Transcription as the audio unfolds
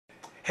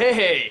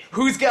hey,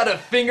 who's got a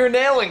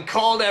fingernail and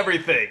called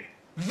everything?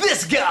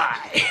 This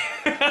guy!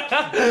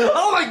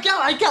 Oh my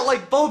god, I got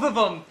like both of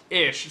them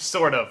ish,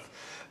 sort of.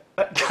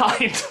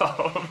 Kind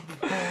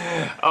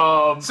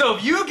of. So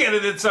if you get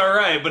it, it's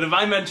alright, but if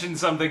I mention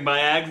something by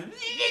accident...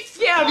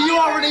 Yeah, but you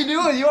already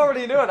knew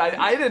it,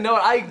 I didn't know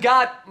it. I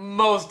got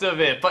most of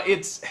it, but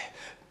it's...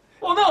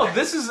 Well, no,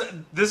 this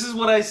is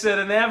what I said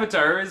in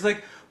Avatar. It's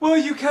like, well,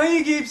 you kind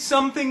of gave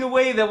something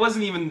away that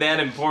wasn't even that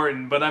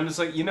important, but I'm just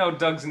like,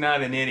 Doug's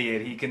not an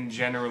idiot. He can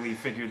generally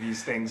figure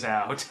these things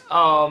out.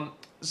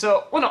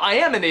 So, well, no, I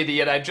am an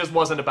idiot, I just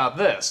wasn't about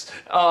this.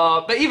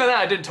 But even that,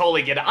 I didn't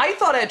totally get it. I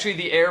thought actually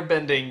the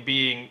airbending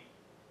being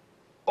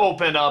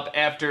open up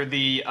after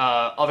the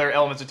other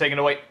elements are taken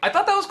away, I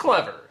thought that was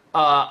clever.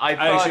 I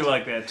actually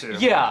like that, too.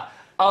 Yeah.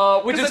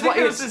 Which is why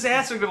it's this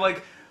aspect of,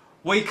 like,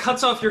 well, he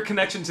cuts off your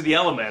connection to the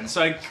elements,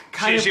 so I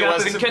kind of got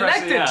this impression, she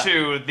wasn't connected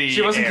to the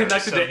She wasn't air,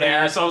 connected to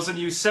air, so all of a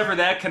sudden you sever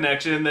that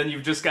connection, and then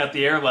you've just got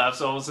the air left,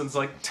 so all of a sudden it's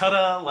like,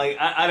 ta-da, like,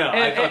 I don't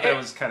know, I thought that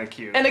was kind of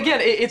cute. And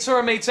again, it sort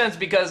of made sense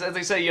because, as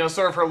they say,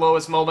 sort of her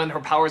lowest moment, her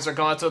powers are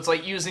gone, so it's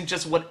like using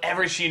just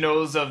whatever she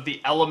knows of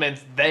the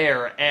elements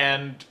there,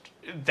 and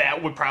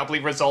that would probably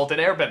result in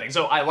airbending.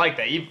 So I like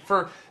that.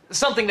 For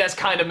something that's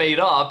kind of made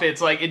up, it's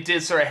like, it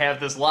did sort of have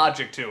this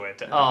logic to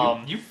it.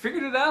 You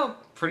figured it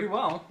out pretty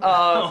well.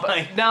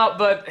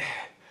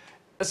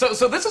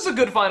 So this is a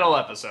good final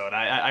episode.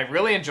 I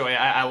really enjoy it.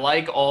 I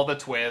like all the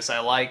twists.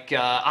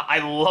 I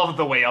love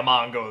the way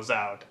Amon goes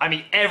out. I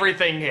mean,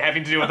 everything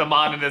having to do with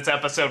Amon in this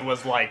episode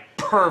was like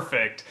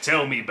perfect.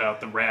 Tell me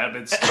about the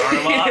rabbit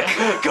Starlock.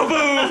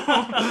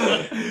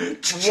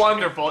 Kaboom!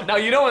 Wonderful. Now,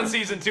 in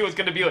season 2 it's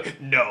going to be like,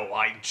 no,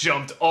 I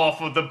jumped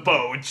off of the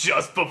boat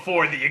just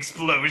before the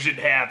explosion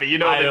happened.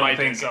 They might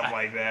do something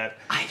like that.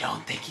 I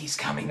don't think he's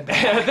coming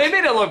back. They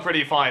made it look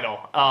pretty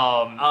final.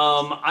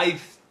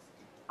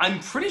 I'm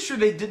pretty sure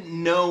they didn't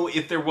know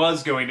if there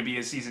was going to be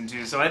a season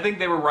 2, so I think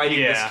they were writing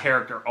this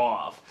character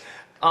off.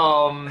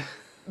 The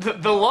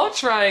love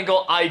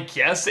triangle, I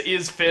guess,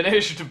 is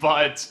finished,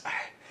 but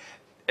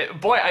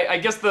boy, I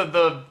guess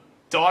the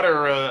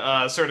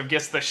daughter sort of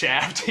gets the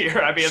shaft here.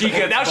 I mean, she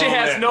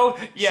has no.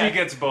 Yeah, she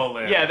gets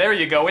Bolin. Yeah, there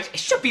you go. It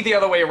should be the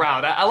other way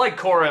around. I like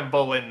Korra and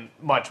Bolin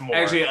much more.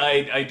 Actually,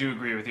 I do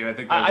agree with you. I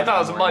think I thought it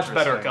was a much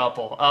better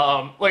couple.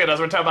 Look at us.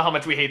 We're talking about how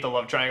much we hate the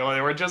love triangle,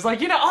 and we're just like,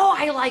 oh,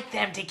 I like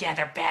them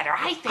together better.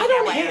 I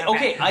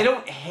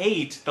don't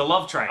hate the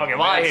love triangle. Okay,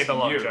 well, I hate the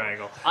love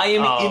triangle. I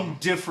am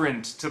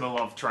indifferent to the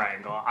love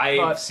triangle.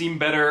 I've seen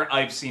better.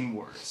 I've seen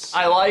worse.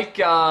 I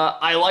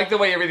like the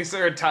way everything's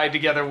sort of tied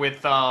together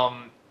with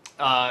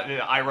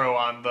Iroh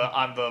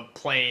on the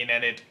plane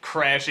and it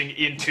crashing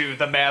into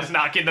the mask,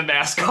 knocking the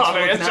mask off.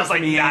 It's just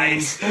like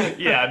nice.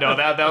 Yeah, no,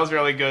 that was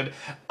really good.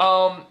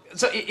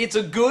 So it's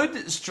a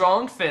good,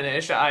 strong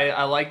finish.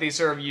 I like they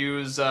sort of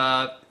use.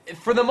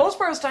 For the most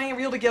part, it's tying it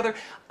real together.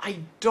 I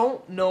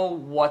don't know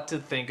what to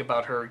think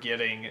about her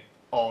getting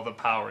all the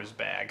powers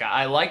back.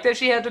 I like that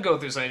she had to go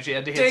through something. She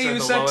had to hit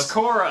Deus the lowest. Ex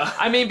Korra.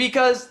 I mean,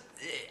 because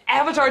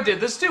Avatar did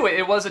this too.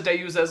 It was a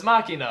Deus Ex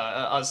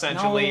Machina,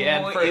 essentially.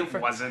 No, and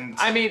it wasn't.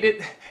 I mean,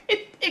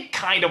 it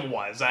kind of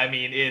was. I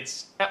mean,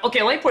 it's...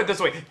 Okay, let me put it this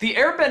way. The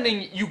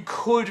airbending, you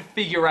could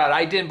figure out.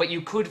 I didn't, but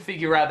you could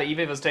figure out that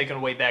even if it was taken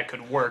away, that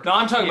could work. No,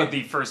 I'm talking about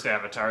the first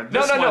Avatar.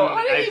 No.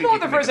 Even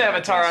with the first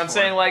Avatar, I'm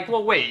saying, like,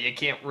 well, wait, you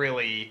can't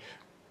really...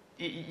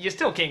 You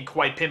still can't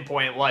quite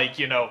pinpoint, like,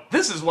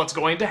 this is what's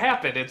going to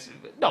happen.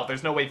 No,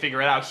 there's no way to figure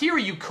it out. Here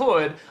you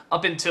could,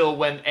 up until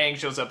when Aang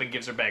shows up and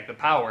gives her back the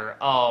power.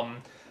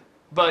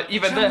 But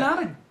even then... I'm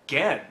not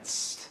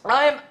against.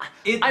 I'm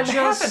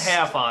half and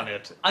half on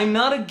it. I'm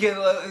not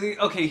against...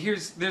 Okay,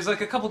 there's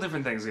like a couple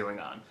different things going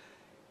on.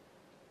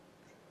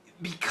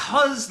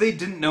 Because they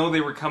didn't know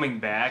they were coming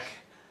back,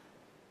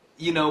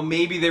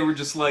 maybe they were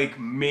just like,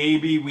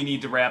 maybe we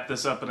need to wrap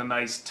this up in a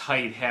nice,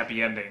 tight,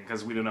 happy ending,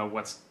 because we don't know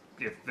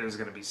if there's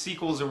going to be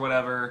sequels or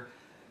whatever.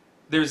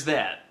 There's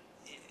that.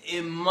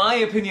 In my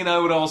opinion, I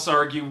would also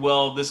argue,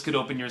 well, this could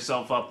open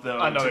yourself up,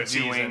 though,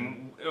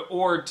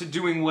 to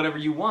doing whatever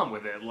you want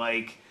with it.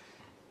 Like,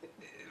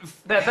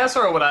 that's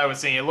sort of what I was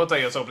seeing. It looked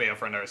like it was opening up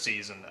for another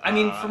season. I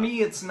mean, for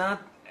me, it's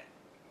not...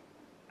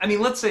 I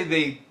mean, let's say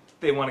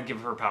they want to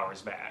give her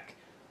powers back.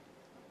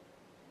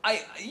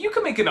 You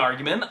can make an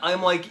argument.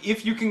 I'm like,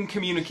 if you can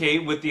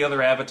communicate with the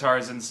other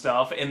avatars and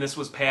stuff, and this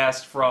was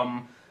passed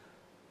from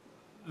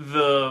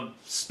the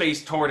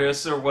space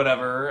tortoise or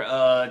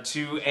whatever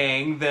to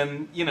Aang,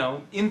 then,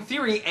 in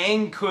theory,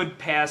 Aang could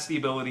pass the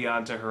ability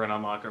on to her and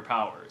unlock her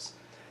powers.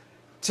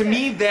 To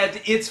me,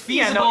 that it's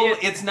feasible,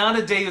 it's not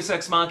a Deus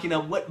Ex Machina.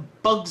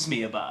 What bugs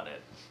me about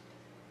it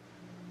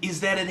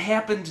is that it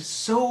happened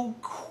so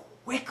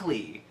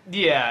quickly.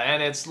 Yeah,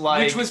 and it's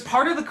like... Which was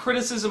part of the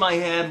criticism I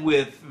had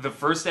with the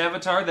first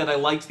Avatar, that I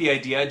liked the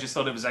idea, I just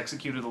thought it was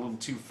executed a little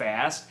too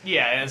fast.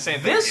 Yeah, and same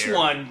thing This here.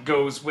 one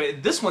goes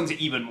with... This one's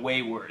even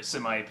way worse,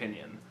 in my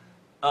opinion.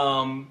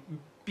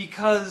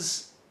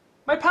 Because...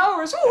 My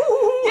powers!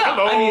 Ooh! Yeah,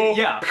 hello. I mean,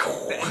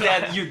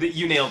 yeah,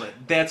 you nailed it.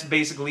 That's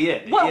basically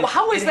it. Well,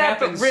 how is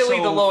that really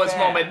so the lowest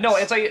fast. moment? No,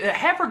 it's like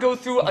have her go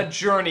through a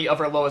journey of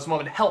her lowest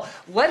moment. Hell,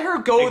 let her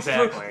go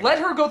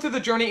through the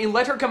journey and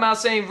let her come out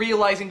saying,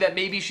 realizing that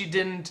maybe she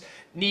didn't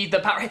need the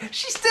power.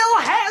 She still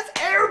has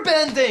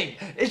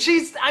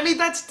airbending. I mean,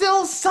 that's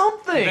still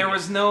something. There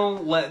was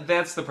no.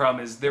 That's the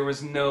problem. Is there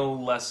was no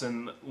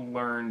lesson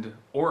learned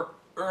or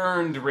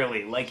earned,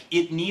 really. Like,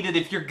 it needed,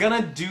 if you're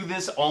gonna do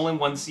this all in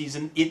one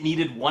season, it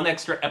needed one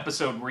extra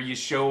episode where you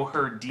show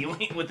her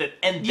dealing with it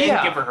and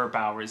then give her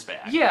powers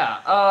back. Yeah,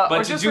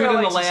 but to do it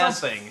in the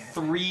last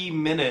 3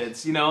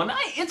 minutes, you know, and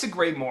it's a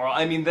great moral.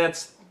 I mean,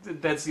 that's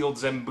the old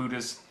Zen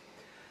Buddhist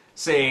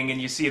saying, and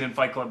you see it in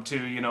Fight Club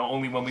too, you know,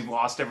 only when we've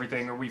lost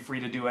everything are we free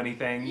to do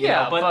anything. You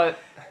know, but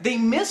they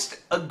missed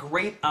a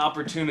great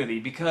opportunity,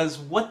 because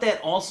what that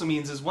also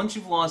means is once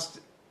you've lost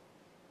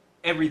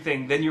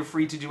everything, then you're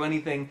free to do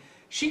anything.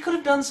 She could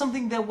have done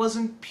something that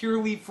wasn't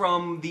purely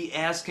from the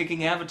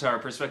ass-kicking Avatar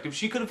perspective.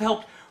 She could have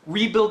helped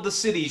rebuild the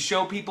city,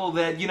 show people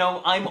that, you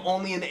know, I'm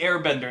only an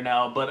airbender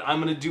now, but I'm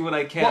going to do what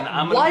I can.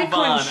 I'm going to move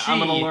on. I'm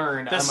going to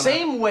learn. The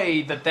same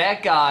way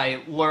that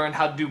guy learned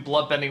how to do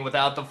bloodbending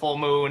without the full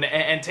moon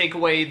and take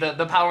away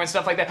the power and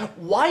stuff like that,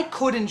 why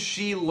couldn't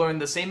she learn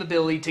the same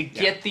ability to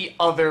get the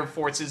other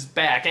forces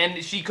back?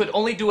 And she could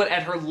only do it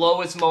at her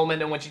lowest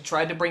moment, and when she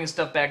tried to bring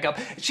stuff back up,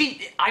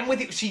 I'm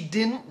with you, she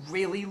didn't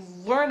really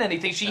learn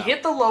anything. She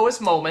hit the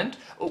lowest moment,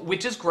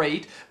 which is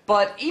great,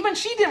 but even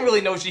she didn't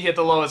really know she hit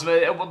the lowest.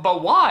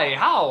 But why?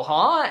 How?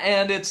 Huh?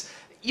 And it's,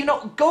 you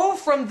know, go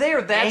from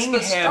there. That's the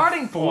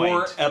starting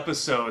point. 4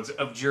 episodes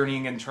of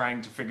journeying and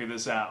trying to figure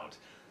this out.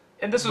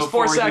 And this was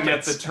 4 seconds. Before you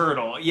met the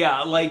turtle.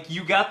 Yeah, like,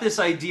 you got this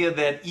idea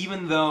that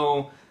even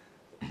though,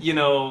 you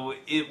know,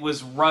 it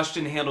was rushed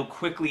and handled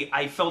quickly,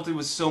 I felt it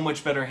was so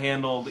much better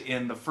handled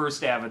in the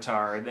first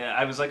Avatar that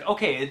I was like,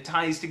 okay, it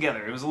ties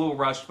together. It was a little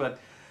rushed, but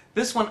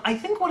this one, I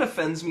think what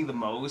offends me the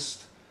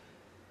most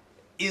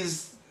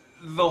is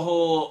the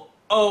whole,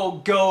 oh,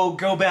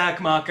 go back,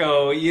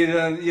 Mako, you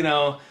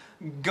know,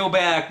 go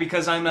back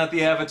because I'm not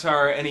the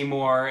Avatar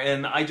anymore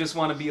and I just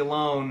want to be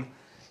alone.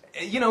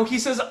 You know, he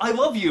says, I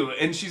love you,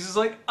 and she's just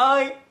like,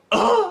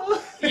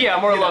 yeah,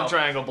 more love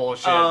triangle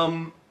bullshit.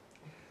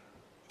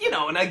 You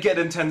know, and I get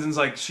in Tenzin's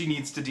like, she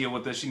needs to deal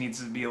with this, she needs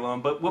to be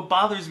alone, but what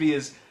bothers me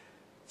is,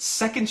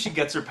 second she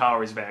gets her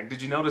powers back,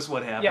 did you notice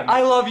what happened? Yeah,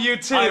 I love you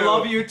too. I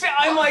love you too.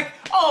 I'm like,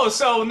 oh,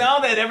 so now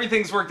that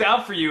everything's worked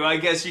out for you, I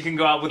guess you can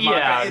go out with Mako.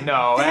 Yeah,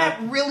 no.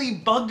 That really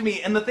bugged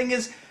me, and the thing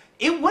is,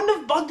 it wouldn't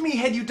have bugged me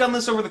had you done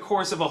this over the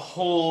course of a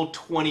whole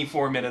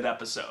 24-minute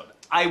episode.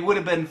 I would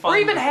have been fine. Or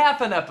even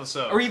half an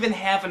episode. Or even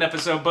half an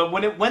episode, but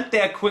when it went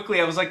that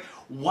quickly, I was like,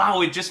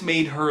 wow, it just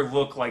made her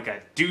look like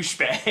a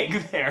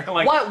douchebag there.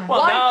 Like,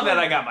 now that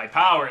I got my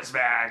powers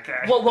back.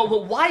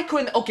 Well, why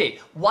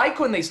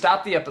couldn't they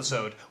stop the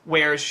episode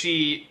where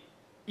she,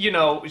 you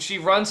know, she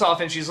runs off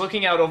and she's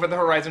looking out over the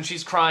horizon,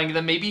 she's crying, and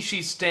then maybe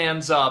she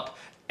stands up,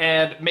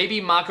 and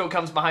maybe Mako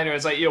comes behind her and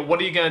is like, you know, what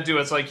are you gonna do?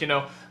 It's like, you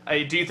know,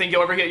 do you think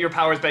you'll ever get your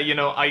powers back? You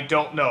know, I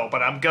don't know,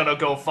 but I'm gonna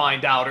go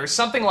find out, or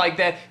something like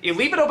that. You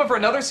leave it open for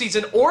another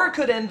season, or it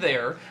could end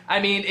there. I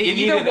mean, it'd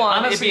be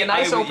a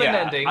nice open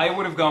ending. I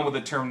would have gone with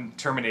a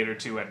Terminator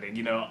 2 ending.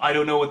 You know, I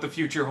don't know what the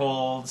future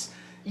holds.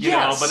 You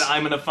know, but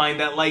I'm gonna find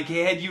that. Like,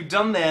 had you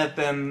done that,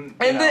 then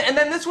and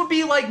then this would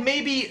be like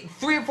maybe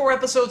 3 or 4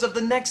 episodes of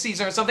the next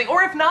season or something.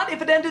 Or if not,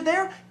 if it ended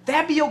there,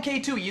 that'd be okay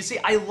too. You see,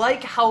 I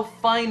like how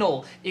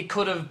final it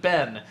could have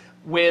been.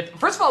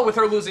 First of all, with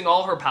her losing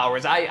all her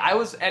powers, I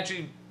was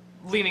actually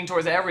leaning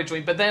towards the average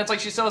wing, but then it's like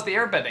she still has the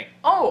airbending.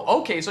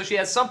 Oh, okay, so she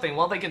has something.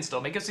 Well, they can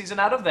still make a season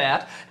out of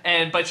that,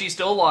 but she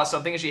still lost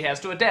something and she has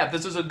to adapt.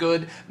 This is a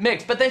good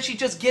mix. But then she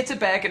just gets it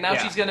back, and now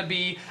she's going to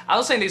be... I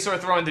was saying they sort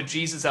of throw in the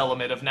Jesus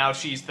element of now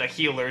she's the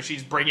healer.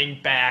 She's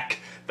bringing back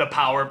the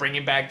power,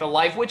 bringing back the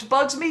life, which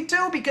bugs me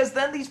too, because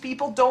then these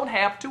people don't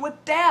have to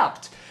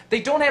adapt. They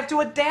don't have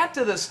to adapt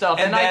to this stuff,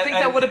 and I think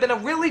that would have been a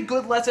really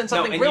good lesson,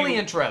 something really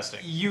interesting.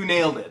 You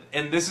nailed it,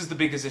 and this is the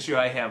biggest issue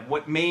I have.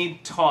 What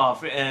made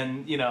Toph,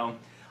 and, you know,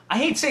 I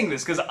hate saying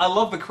this because I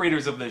love the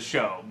creators of this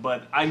show,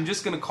 but I'm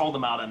just going to call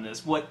them out on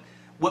this. What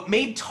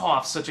made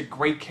Toph such a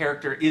great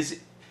character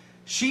is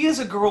she is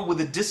a girl with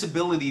a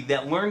disability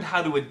that learned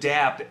how to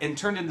adapt and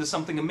turned into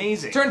something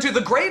amazing. Turned to the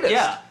greatest.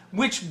 Yeah,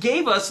 which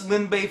gave us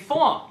Lin Bei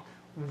Fong.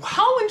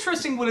 How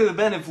interesting would it have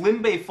been if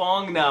Lin Bei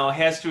Fong now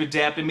has to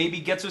adapt and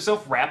maybe gets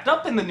herself wrapped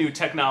up in the new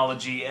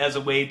technology as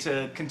a way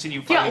to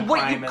continue fighting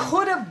crime? Yeah, what you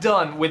could have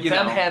done with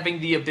them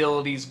having the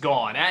abilities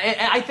gone.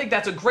 I think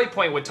that's a great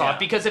point with Toph,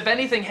 because if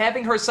anything,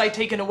 having her sight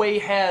taken away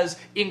has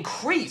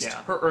increased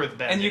her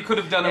earthbending. And you could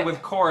have done it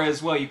with Korra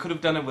as well. You could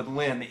have done it with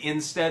Lin.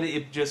 Instead,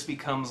 it just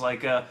becomes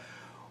like a,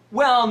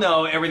 well,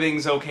 no,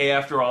 everything's okay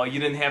after all. You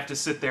didn't have to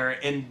sit there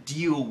and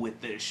deal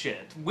with this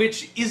shit,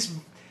 which is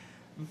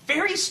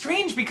very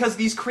strange because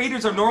these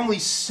creators are normally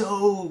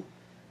so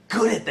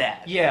good at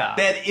that. Yeah.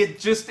 That it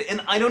just, and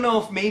I don't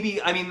know if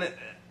maybe, I mean,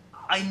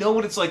 I know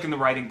what it's like in the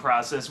writing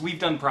process. We've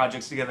done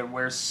projects together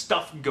where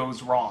stuff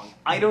goes wrong.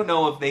 I don't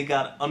know if they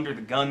got under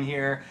the gun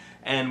here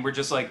and we're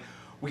just like,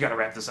 we gotta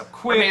wrap this up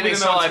quick. I mean, they we don't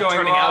know saw what's it going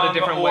turning out a wrong,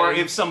 different or way.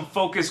 if some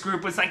focus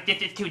group was like,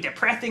 this is too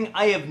depressing.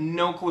 I have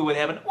no clue what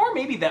happened. Or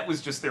maybe that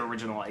was just their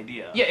original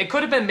idea. Yeah, it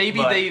could have been maybe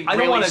But they I don't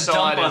really want to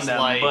saw dump it on as them,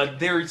 like... but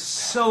they're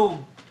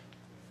so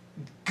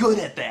good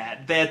at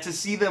that to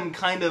see them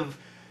kind of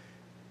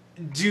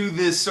do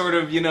this sort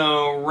of,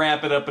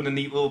 wrap it up in a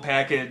neat little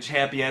package,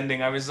 happy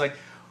ending, I was like,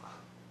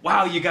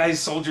 wow, you guys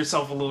sold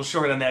yourself a little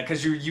short on that,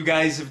 because you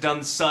guys have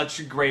done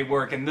such great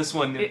work, and this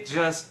one it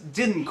just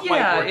didn't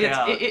quite work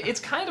out. It's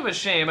kind of a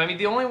shame. I mean,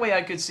 the only way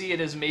I could see it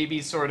is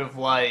maybe sort of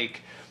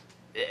like...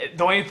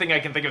 The only thing I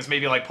can think of is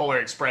maybe like Polar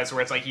Express,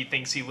 where it's like he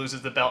thinks he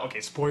loses the belt.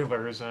 Okay,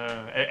 spoilers.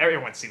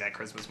 Everyone's seen that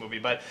Christmas movie,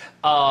 but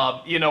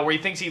where he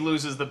thinks he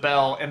loses the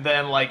belt, and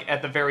then like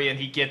at the very end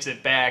he gets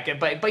it back.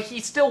 But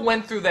he still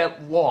went through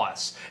that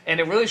loss,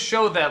 and it really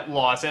showed that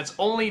loss. And it's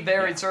only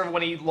there in sort of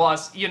when he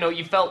lost.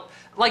 You felt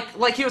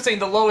like he was saying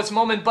the lowest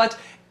moment, but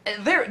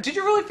there. Did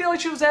you really feel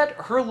like she was at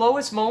her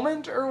lowest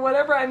moment or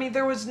whatever? I mean,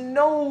 there was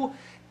no.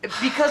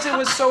 Because it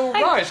was so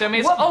rushed. I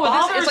mean,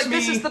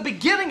 this is the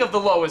beginning of the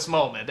lowest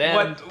moment.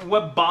 And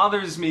what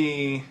bothers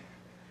me...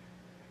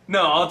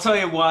 No, I'll tell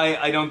you why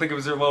I don't think it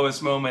was her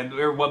lowest moment,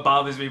 or what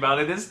bothers me about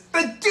it is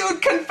the dude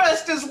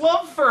confessed his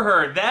love for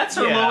her. That's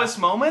her lowest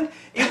moment?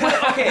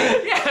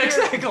 Okay. Yeah,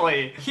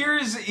 exactly.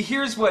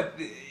 Here's what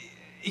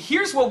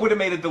would have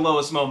made it the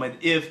lowest moment.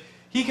 If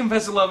he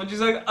confessed his love and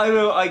she's like,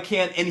 I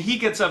can't, and he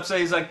gets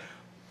upset, he's like,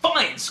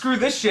 fine, screw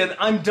this shit,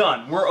 I'm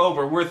done, we're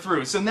over, we're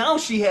through. So now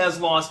she has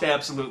lost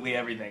absolutely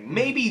everything.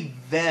 Maybe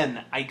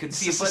then I could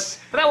see it, but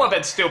that would have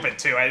been stupid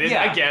too.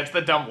 Again, it's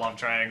the dumb love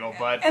triangle,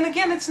 but... And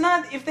again, it's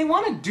not, if they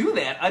want to do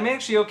that, I'm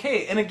actually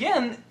okay. And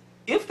again,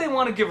 if they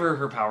want to give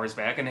her powers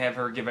back and have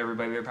her give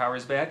everybody their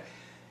powers back,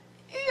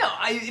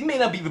 it may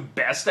not be the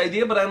best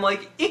idea, but I'm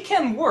like, it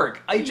can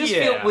work. I just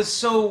feel it was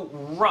so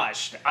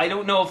rushed. I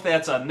don't know if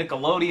that's on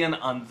Nickelodeon,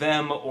 on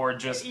them, or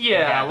just...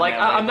 Yeah, like,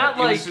 I'm not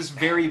like... It was just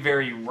very,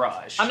 very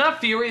rushed. I'm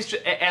not furious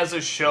as a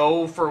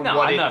show for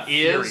what it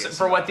is,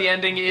 for what the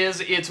ending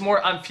is. It's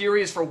more, I'm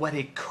furious for what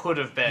it could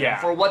have been,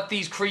 for what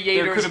these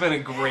creators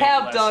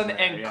have done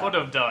and could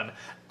have done.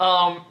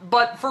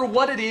 But for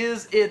what it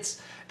is,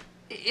 it's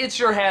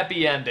your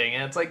happy ending,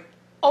 and it's like,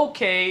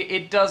 okay,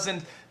 it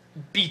doesn't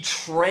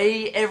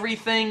betray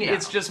everything. No.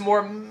 It's just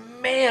more,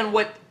 man,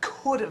 what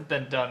could have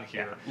been done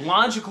here. Yeah.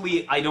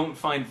 Logically, I don't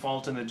find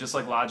fault in it, just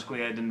like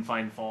logically I didn't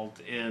find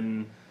fault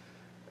in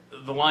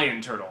The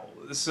Lion Turtle.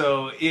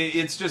 So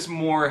it's just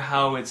more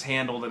how it's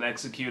handled and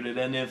executed,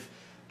 and if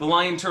The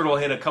Lion Turtle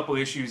had a couple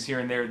issues here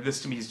and there,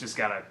 this to me has just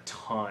got a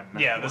ton.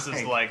 Yeah, this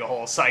is like a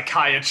whole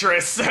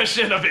psychiatrist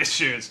session of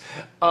issues.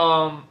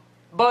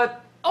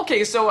 But,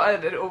 okay,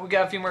 so we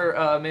got a few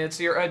more minutes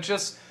here.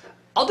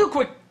 I'll do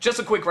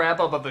a quick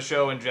wrap-up of the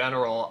show in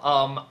general.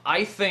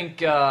 I think,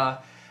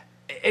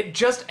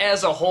 just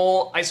as a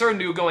whole, I sort of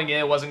knew going in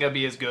it wasn't going to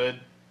be as good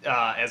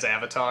as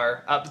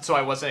Avatar, so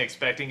I wasn't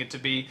expecting it to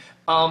be.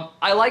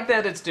 I like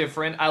that it's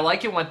different. I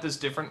like it went this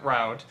different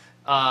route,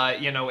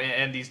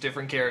 and these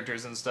different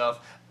characters and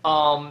stuff.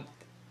 I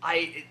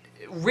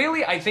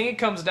think it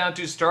comes down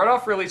to start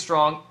off really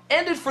strong,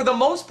 ended for the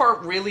most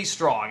part really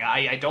strong.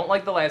 I don't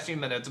like the last few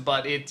minutes,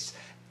 but it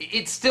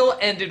still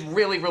ended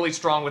really, really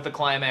strong with the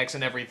climax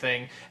and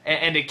everything,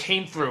 and it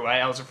came through.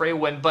 I was afraid it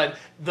wouldn't, but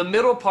the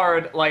middle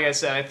part, like I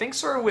said, I think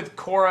sort of with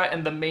Korra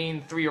and the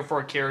main 3 or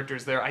 4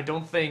 characters there, I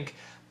don't think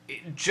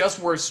just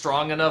were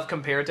strong enough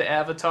compared to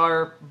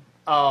Avatar.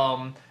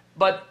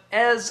 But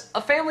as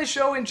a family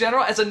show in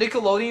general, as a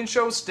Nickelodeon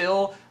show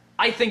still,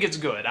 I think it's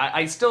good.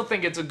 I still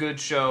think it's a good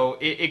show.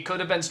 It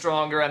could have been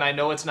stronger, and I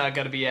know it's not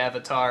going to be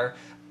Avatar.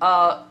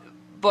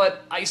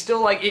 But I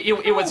still like it.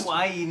 It was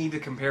why you need to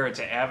compare it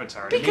to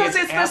Avatar. Because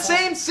it's the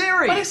same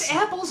series. But it's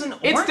apples and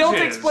oranges. It still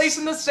takes place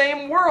in the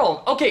same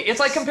world. Okay,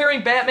 it's like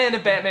comparing Batman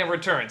and Batman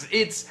Returns.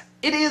 It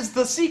is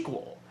the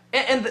sequel,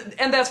 and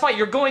that's fine.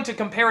 You're going to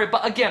compare it,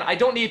 but again, I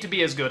don't need it to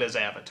be as good as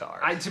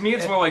Avatar. To me,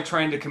 it's more like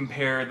trying to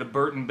compare the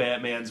Burton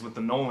Batmans with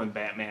the Nolan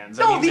Batmans.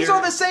 No, these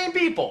are the same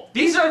people.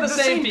 These are the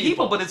same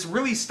people, but it's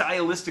really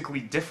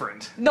stylistically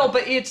different. No,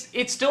 but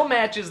it still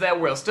matches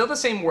that world. Still the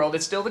same world.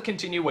 It's still the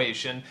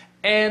continuation,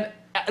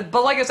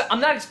 but like I said, I'm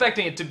not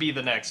expecting it to be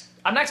the next.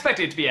 I'm not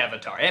expecting it to be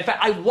Avatar. In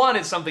fact, I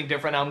wanted something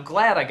different. I'm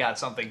glad I got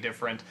something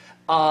different.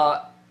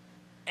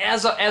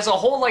 As a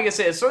whole, like I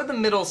said, it's sort of the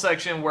middle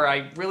section where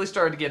I really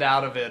started to get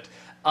out of it.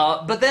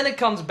 But then it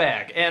comes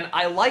back, and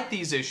I like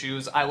these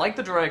issues. I like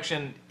the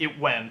direction it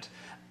went,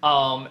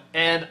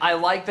 and I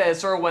like that it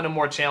sort of went a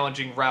more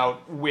challenging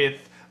route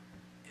with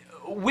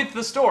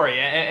the story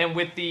and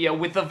with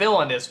the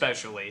villain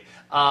especially.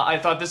 I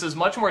thought this is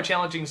much more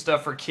challenging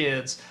stuff for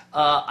kids.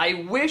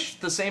 I wish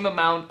the same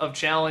amount of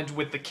challenge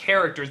with the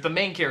characters, the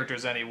main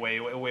characters anyway,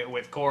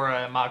 with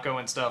Korra and Mako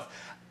and stuff,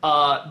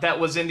 that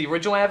was in the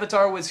original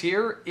Avatar was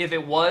here. If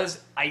it was,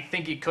 I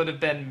think it could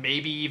have been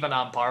maybe even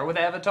on par with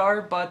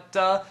Avatar, but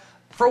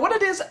for what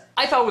it is,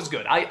 I thought it was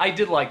good. I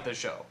did like the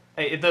show.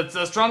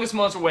 The strongest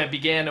moments were when it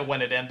began and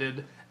when it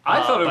ended.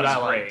 I thought it was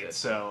great,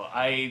 so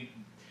the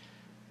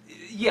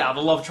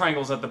love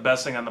triangle is not the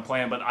best thing on the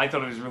planet, but I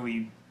thought it was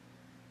really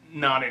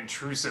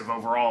non-intrusive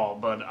overall,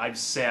 but I've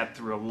sat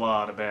through a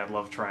lot of bad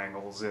love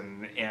triangles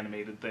in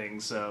animated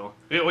things, so...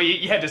 Well,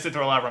 you had to sit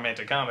through a lot of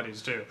romantic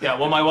comedies, too. Yeah,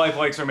 well, my wife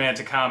likes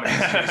romantic comedies,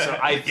 too, so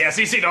I... Yes,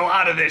 he's seen a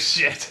lot of this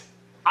shit.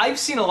 I've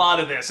seen a lot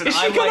of this, and Is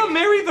she gonna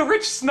marry the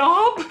rich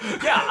snob?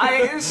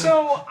 Yeah,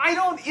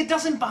 it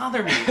doesn't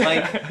bother me,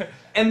 like...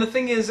 And the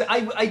thing is,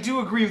 I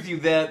do agree with you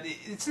that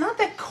it's not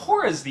that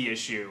Korra's the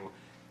issue.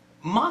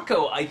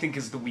 Mako, I think,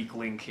 is the weak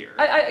link here.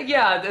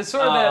 Yeah, it's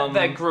sort of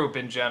that group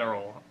in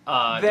general.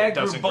 That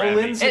group,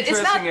 Bolin's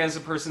interesting not... as a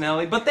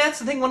personality, but that's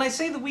the thing, when I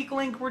say the weak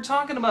link, we're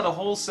talking about a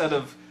whole set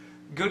of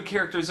good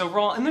characters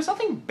overall, and there's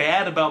nothing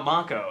bad about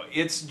Mako.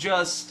 It's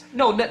just...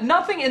 No,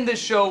 nothing in this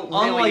show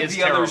really unlike is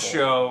the terrible. Other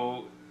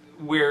show,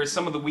 where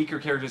some of the weaker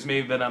characters may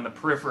have been on the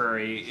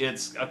periphery,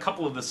 it's a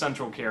couple of the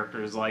central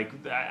characters, like...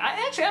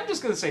 I'm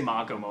just going to say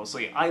Mako,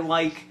 mostly. I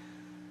like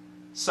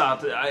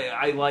Sato.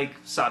 I like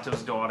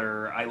Sato's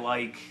daughter. I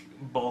like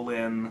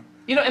Bolin.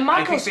 You know, and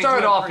Mako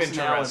started off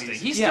interesting.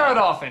 He started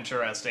off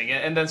interesting,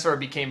 and then sort of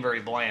became very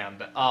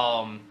bland.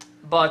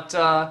 But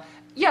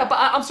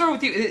I'm sorry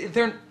with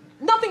you.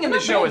 Nothing in the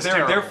show is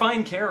terrible. They're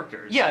fine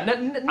characters. Yeah,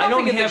 nothing in the show is terrible. I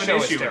don't have an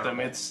issue with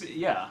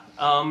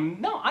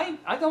them. No, I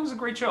thought it was a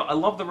great show. I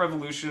love the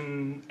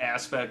revolution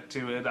aspect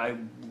to it. I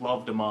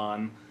loved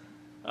Amon.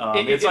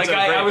 It's like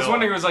I was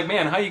wondering. It was like,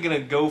 man, how are you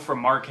gonna go from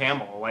Mark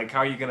Hamill? Like,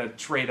 how are you gonna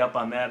trade up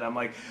on that? I'm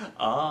like,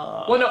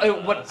 Well,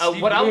 no. What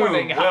I'm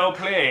wondering, well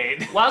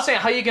played. Well, I was saying,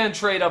 how are you gonna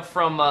trade up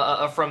from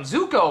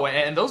Zuko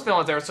and those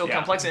villains that are so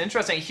complex and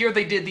interesting? Here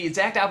they did the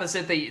exact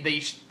opposite.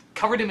 They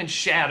covered him in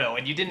shadow,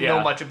 and you didn't know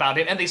much about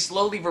it, and they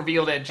slowly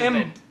revealed it.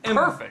 And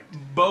perfect.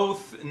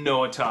 Both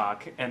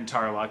Noatak and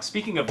Tarlok.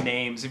 Speaking of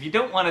names, if you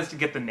don't want us to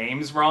get the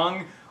names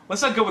wrong,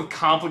 let's not go with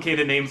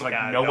complicated names like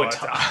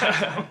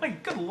Noatak. I'm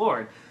like, good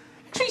lord.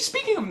 Actually,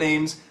 speaking of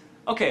names,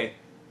 okay,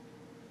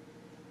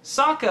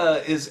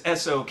 Sokka is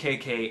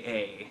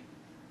Sokka.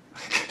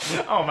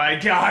 Oh my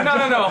god.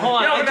 No, hold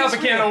on. You're opening up a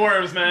can of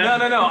worms, man.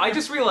 No, I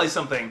just realized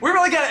something. We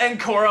really gotta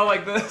end Korra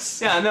like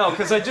this? Yeah, no,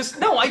 because I just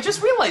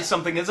realized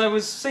something as I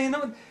was saying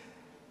that,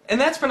 and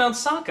that's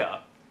pronounced Sokka.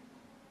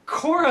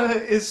 Korra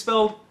is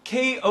spelled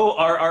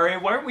Korra.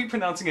 Why aren't we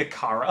pronouncing it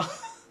Kara?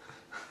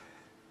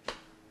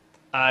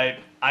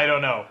 I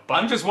don't know, but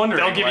I'm just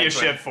wondering. They'll give you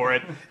shit for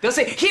it. They'll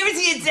say, here's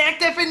the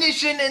exact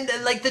definition and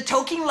like the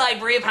Tolkien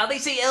library of how they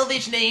say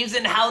Elvish names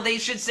and how they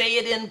should say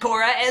it in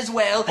Korra as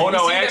well. Oh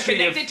no, actually,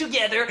 they're connected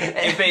together.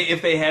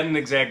 If they had an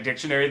exact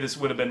dictionary, this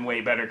would have been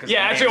way better.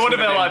 Yeah, actually, it would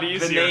have been a lot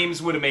easier. The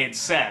names would have made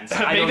sense.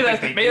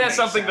 Maybe that's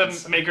something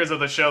the makers of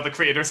the show, the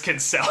creators, can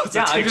sell as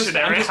a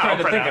dictionary. I'm just trying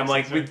to think. I'm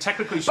like, we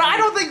technically. But I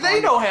don't think they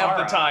know half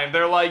the time.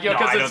 They're like,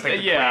 because I don't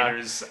think the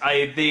creators.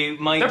 They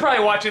might. They're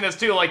probably watching this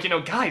too, like,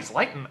 guys,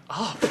 lighten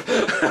up.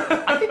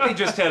 I think they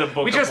just had a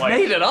book. We just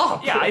made it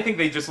up. Yeah, I think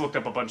they just looked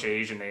up a bunch of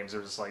Asian names.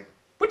 They're just like,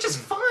 which is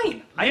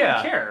fine. I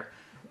don't care.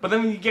 But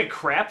then when you get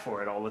crap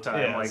for it all the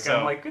time, I'm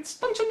like, it's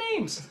a bunch of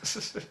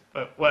names.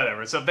 But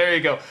whatever. So there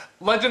you go.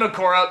 Legend of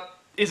Korra.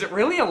 Is it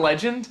really a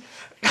legend?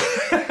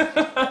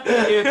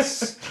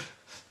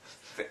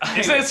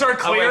 Isn't it sort of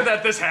clear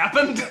that this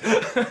happened?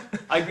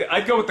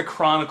 I'd go with the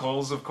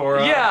Chronicles of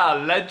Korra. Yeah,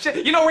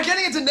 legend. We're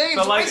getting into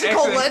names. Why is it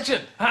called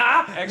legend?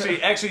 Huh?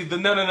 Actually,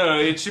 no.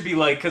 It should be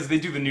like, because they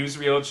do the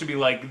newsreel, it should be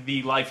like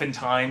the life and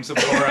times of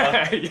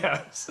Korra.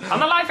 Yes. On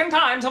the life and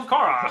times of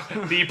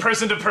Korra. The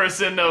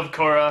person-to-person of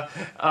Korra.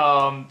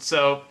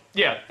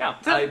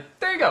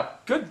 There you go.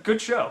 Good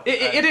show.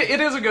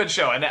 It is a good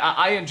show, and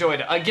I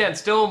enjoyed it. Again,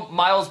 still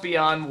miles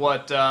beyond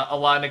what a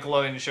lot of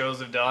Nickelodeon shows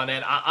have done,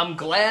 and I'm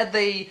glad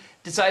they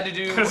decided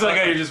to do... Because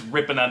you're just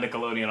ripping on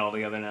Nickelodeon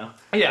altogether now.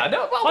 Yeah,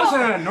 no,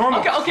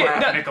 normal crap,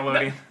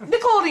 Nickelodeon.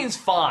 Nickelodeon's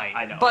fine.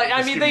 I know. But,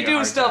 I mean, they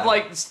do stuff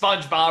like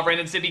SpongeBob, Ren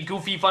and Stimpy,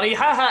 Goofy, funny,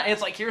 haha, and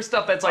it's like, here's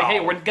stuff that's like, hey,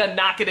 we're gonna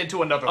knock it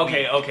into another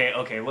league.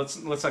 Okay, let's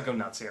not go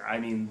nuts here. I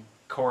mean,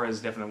 Korra is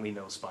definitely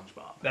no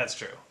SpongeBob. That's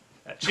true.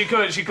 She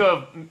could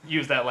have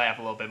used that laugh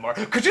a little bit more.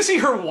 Could you see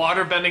her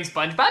water-bending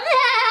SpongeBob?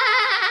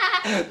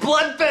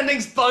 Blood-bending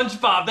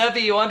SpongeBob, that'd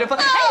be wonderful.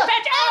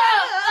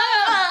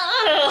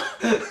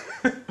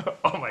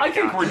 Oh my god. I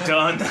think we're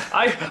done.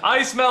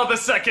 I smell the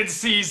second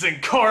season.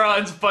 Korra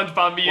and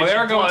SpongeBob meet. Well,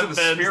 they're going to the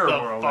spirit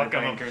world, I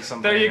think, or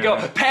something. There you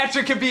go.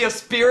 Patrick could be a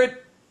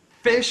spirit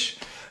fish.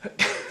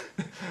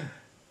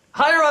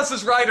 Hire us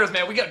as writers,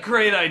 man. We got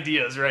great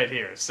ideas right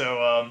here.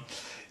 So,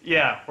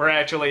 we're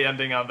actually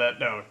ending on that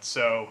note.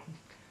 So,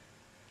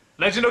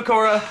 Legend of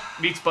Korra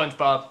meets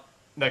SpongeBob.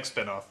 Next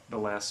spinoff. The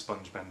Last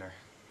Spongebender.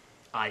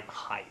 I'm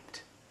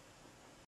hyped.